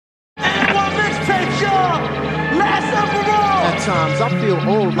Sometimes I feel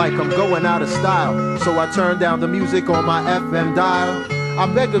old, like I'm going out of style, so I turn down the music on my FM dial. I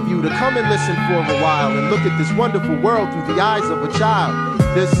beg of you to come and listen for a while and look at this wonderful world through the eyes of a child.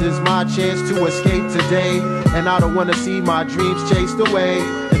 This is my chance to escape today, and I don't want to see my dreams chased away.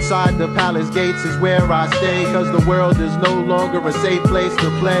 Inside the palace gates is where I stay, cause the world is no longer a safe place to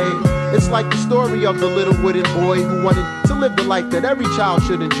play. It's like the story of the little wooden boy who wanted to live the life that every child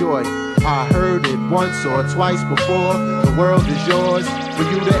should enjoy. I heard it once or twice before. The world is yours for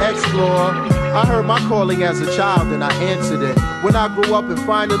you to explore. I heard my calling as a child and I answered it. When I grow up and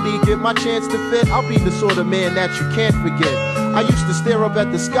finally get my chance to fit, I'll be the sort of man that you can't forget. I used to stare up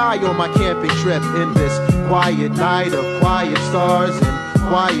at the sky on my camping trip in this quiet night of quiet stars and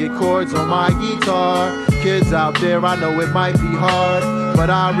quiet chords on my guitar. Kids out there, I know it might be hard, but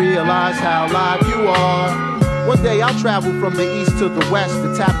I realize how live you are. One day I'll travel from the east to the west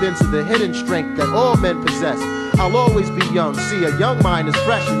to tap into the hidden strength that all men possess. I'll always be young, see, a young mind is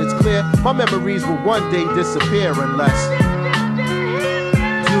fresh, and it's clear my memories will one day disappear unless.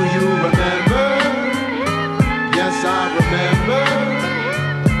 Do you remember? Yes, I remember.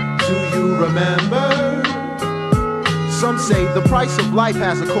 Do you remember? Some say the price of life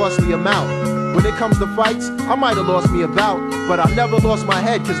has a costly amount. When it comes to fights, I might have lost me a bout, but I never lost my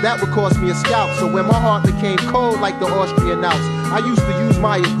head, cause that would cost me a scalp. So when my heart became cold like the Austrian Alps, I used to use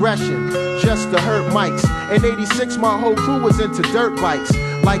my aggression just to hurt mics. In '86 my whole crew was into dirt bikes,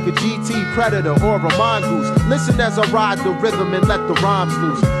 like a GT Predator or a mongoose. Listen as I ride the rhythm and let the rhymes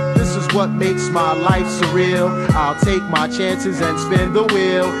loose. This is what makes my life surreal. I'll take my chances and spin the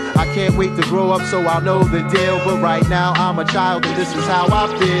wheel. I can't wait to grow up so I'll know the deal, but right now I'm a child and this is how I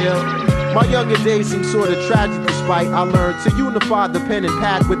feel. My younger days seem sort of tragic despite I learned to unify the pen and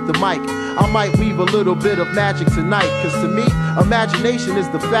pad with the mic. I might weave a little bit of magic tonight, cause to me, imagination is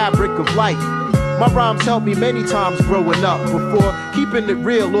the fabric of life. My rhymes helped me many times growing up. Before keeping it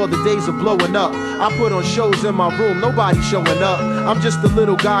real or the days of blowing up, I put on shows in my room, nobody showing up. I'm just a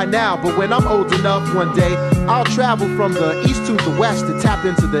little guy now, but when I'm old enough one day, I'll travel from the east to the west to tap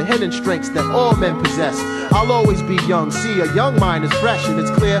into the hidden strengths that all men possess. I'll always be young, see, a young mind is fresh, and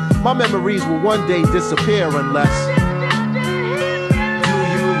it's clear my memories will one day disappear unless. Do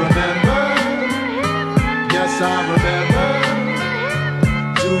you remember? Yes, I remember.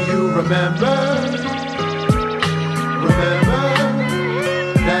 Do you remember? Remember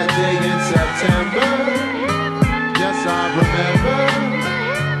that day in September? Yes, I remember.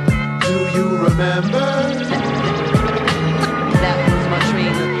 Do you remember? That was my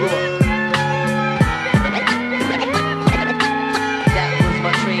train of thought. That was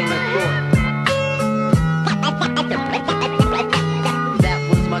my train of thought. That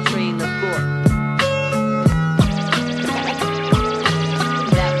was my train of thought.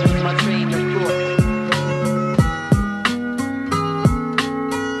 That was my train of thought.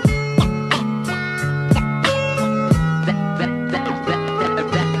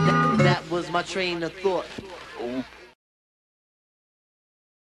 That was my train of thought.